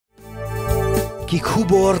ki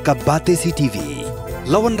khubor ka bate si TV.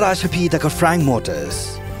 Lawan Rashaphi da ka Frank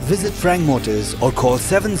Motors. Visit Frank Motors or call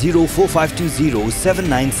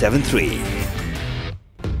 7045207973.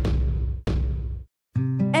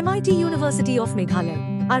 MIT University of Meghalaya.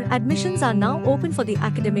 Our admissions are now open for the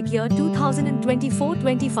academic year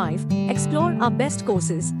 2024-25. Explore our best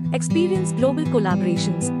courses, experience global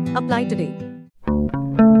collaborations. Apply today.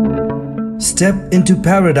 Step into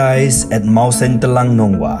paradise at Mausen Telang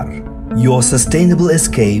Nongwar, your sustainable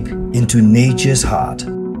escape into nature's heart.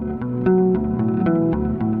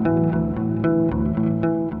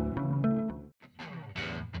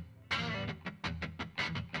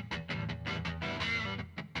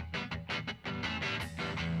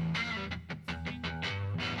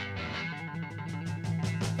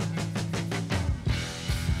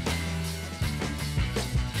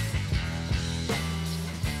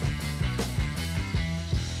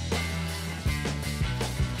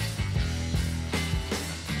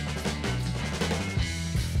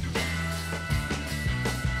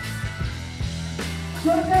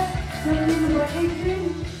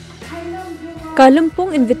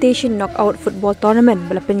 Kalampung Invitation Knockout Football Tournament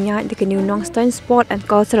berlapannya di New Nongstown Sport and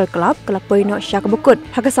Cultural Club kelapoi nok Syak Bukut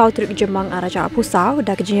Hakasau Truk Jemang Araja Pusau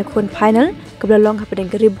dah kejinya kun final kebelalong hapada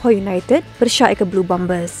Geribhoy United bersyak ke Blue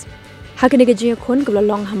Bombers. Hakini kejinya kun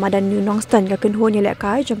kebelalong Hamadan New Nongstown ke kunho nyelek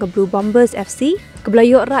kai jong ke Blue Bombers FC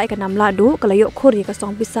kebelayok ra ke 6 ladu kelayok Khur ke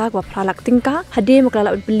song pisah ke pralak tingkah hadir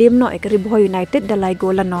mekelalak belim nok ke Geribhoy United dalai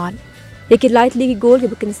golanon. Yakit light league goal ke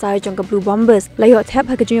bukan sai jong ke Blue Bombers layok thap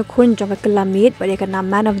ha kejinya kun jong ke Kelamit pada ke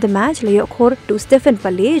man of the match layok Khur tu Stephen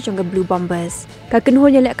Pale jong ke Blue Bombers. Ka kunho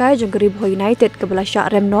nyelek kai jong ke Geribhoy United ke bela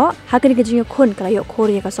syak remno hakini kejinya kun ke layok Khur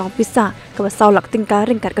ke song pisah ke basau lak tingkah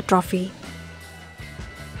ringkat ke trofi.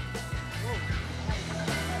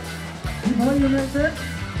 Geribhoy United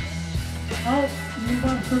out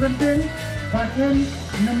number 17 back in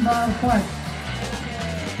number 5.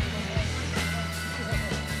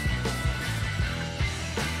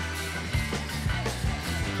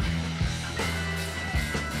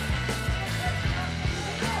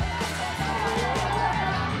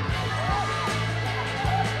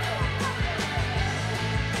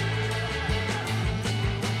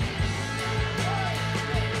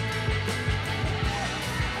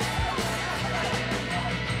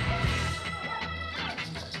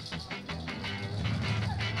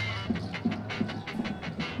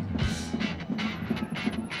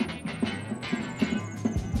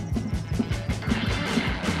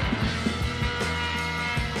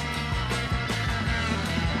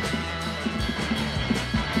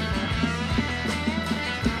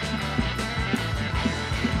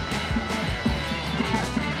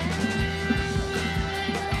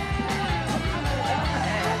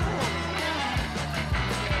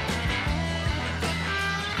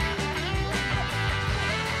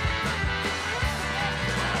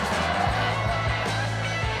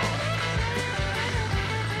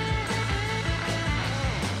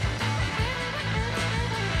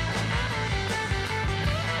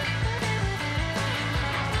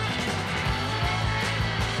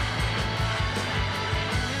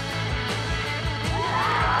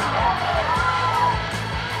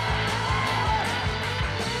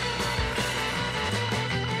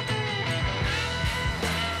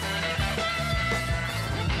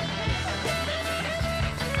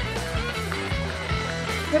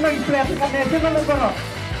 Jangan diperhatikan deh, jangan lupa.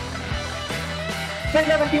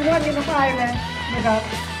 Saya dapat timuan di tempat air deh, dekat.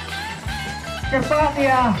 Cepat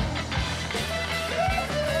ya.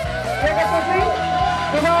 Ya kata sih,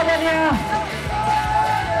 coba adanya.